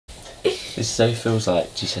It so feels like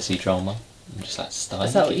GCSE drama. I'm just like styling.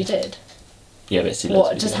 Is that what you did? Yeah, but it's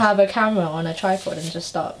what? Just have a camera on a tripod and just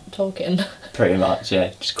start talking? Pretty much,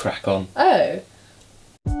 yeah. Just crack on. Oh.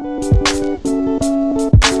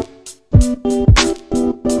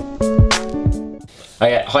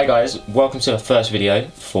 Okay, hi guys, welcome to our first video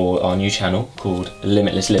for our new channel called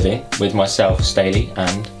Limitless Living with myself, Staley,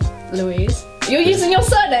 and Louise. You're using your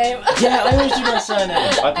surname? Yeah, I always do my surname.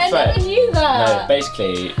 I prefer I never knew that. No,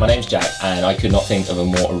 basically, my name's Jack and I could not think of a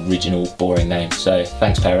more original, boring name, so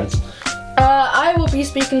thanks parents. I will be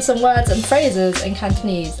speaking some words and phrases in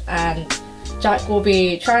Cantonese and Jack will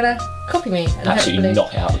be trying to copy me. And Absolutely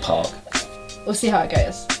knock it out of the park. We'll see how it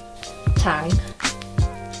goes. Tang.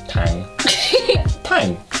 Tang.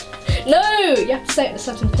 Tang. No, you have to say it at a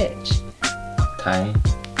certain pitch. Tang.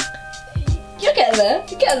 You're getting there,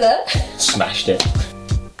 you're getting there. Smashed it.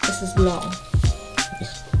 This is long.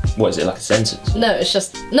 What, is it like a sentence? No, it's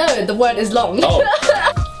just, no, the word is long. Oh.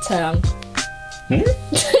 Tang.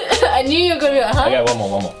 I knew you were going to be like, huh? Okay, one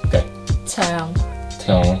more, go. Tang.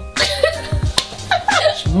 Tang.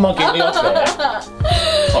 Just mugging me off there.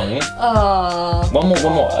 Tang. Aww. One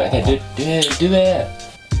more. Okay, do it.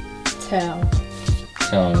 Tang.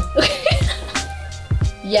 Tang.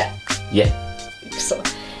 Yeah. Yeah. So,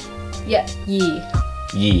 yeah, ye.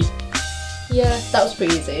 Ye. Yeah, that was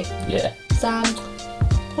pretty easy. Yeah. Sam.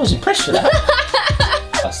 I was impressed with that.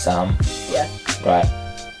 That's Sam. Yeah. Right.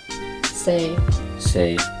 Say.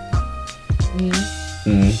 Say. Mm.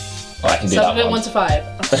 Oh, I can do that one. 1 to 5.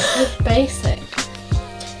 Oh, so basic.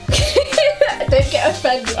 Don't get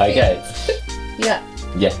offended. Okay. Yeah.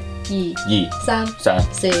 Yeah. Ye. Ye. Sam. Sam.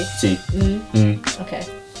 See. See. Okay.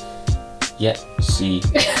 Yeah. See.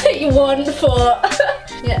 You won for.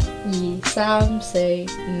 Yeah. Ye. Sam. See.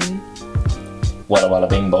 Walla walla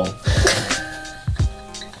bing bong.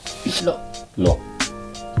 Look. Look.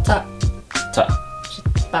 Tap. Tap.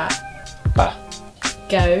 Ba. Ba.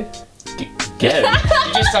 Go. Go.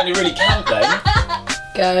 You just sounded really camp then.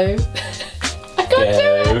 Go. I can't do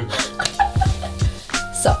it.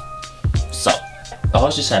 Sup. Sup. I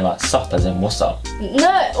was just saying like sup as in what's up.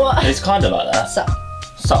 No. What? It's kind of like that. Sup.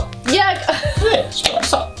 Sup. Yeah. Yeah. It's like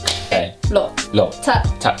sup. Okay. Look. Look. Tap.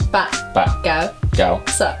 Tap. Ba. Ba. Go. Go.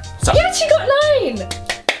 Sup. Sup. You actually got 9.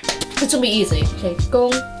 This will be easy. Okay.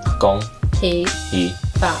 Gong. Gong. He. He.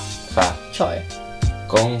 Fa. Fa. Choi.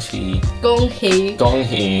 Gong he. Gong he. Gong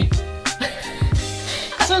he.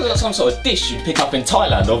 Sounds like some sort of dish you'd pick up in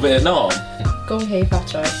Thailand or Vietnam. Gong he fa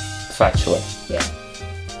choi. Fa choi. Yeah.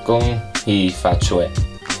 Gong he fa choi.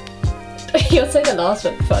 You'll say the last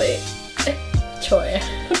one funny. Choi.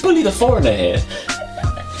 Bully the foreigner here.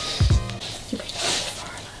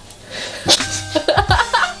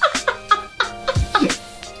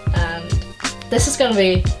 And this is going to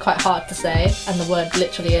be quite hard to say, and the word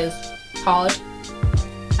literally is hard.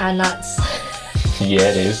 And that's. Yeah,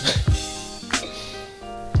 it is.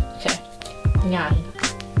 Okay. Ngang.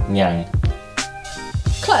 Nyang.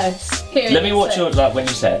 Close. Here Let me watch your, like, when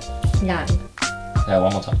you say it. Ngang. Yeah,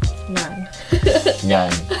 one more time. Ngang.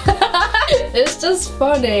 Nyang. It's just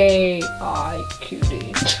funny. Ay,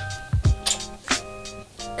 cutie.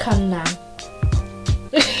 Kun nang.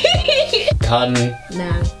 Kun.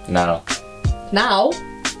 Nang. Now. Now?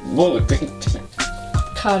 What?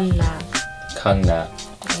 Kun nang. Kun now.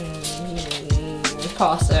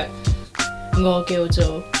 Pass it. Ngô kiêu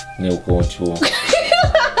chu. Neil Gorgeous.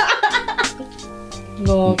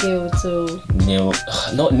 Ngô kiêu chu. Neil.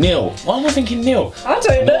 Not Neil. Why am I thinking Neil? I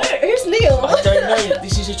don't know. Who's Neil? I don't know.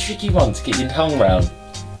 This is a tricky one to get your tongue round.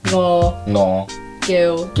 Ngô No.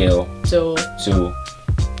 kiêu Gil. chu. Zu.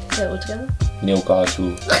 Say it all together. Neil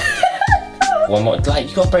Garchu. One more. Like,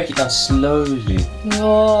 you gotta break it down slowly.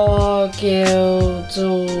 Ngô kiêu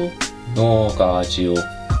chu. No Garchu.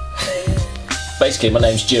 Basically, my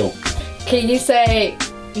name's Jill. Can you say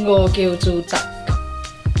Ngô kiêu chu Jack?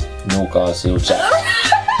 No Garchu Jack.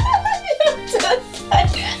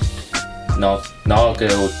 No. No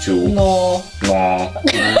Garchu. Ngô. No.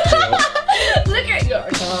 Look at your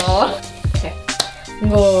no. Okay.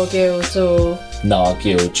 Ngô kiêu chu. No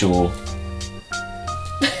Garchu.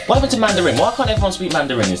 What happened to Mandarin? Why can't everyone speak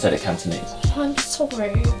Mandarin instead of Cantonese? I'm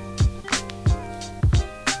sorry.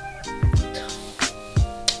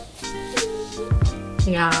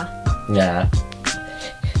 Nga. Yeah.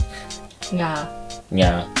 Nga.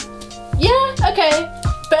 Yeah. Yeah, okay.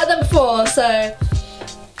 Better than before, so.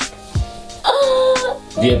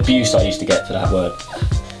 The abuse I used to get for that word.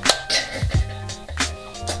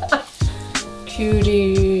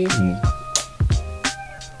 Cutie.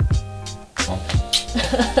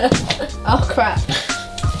 Oh crap.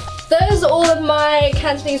 The those are all of my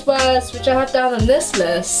Cantonese words which I have down on this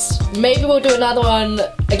list. Maybe we'll do another one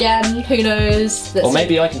again, who knows. Or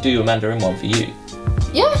maybe I can do a Mandarin one for you.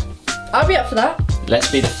 Yeah, I'll be up for that.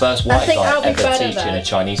 Let's be the first white guy ever teaching a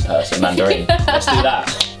Chinese person Mandarin. Let's do that.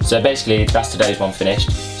 So basically, that's today's one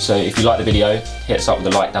finished. So if you like the video, hit us up with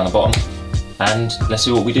a like down the bottom. And let's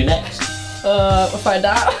see what we do next. We'll find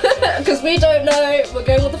out. Because we don't know, we're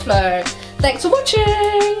going with the flow. Thanks for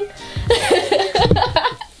watching!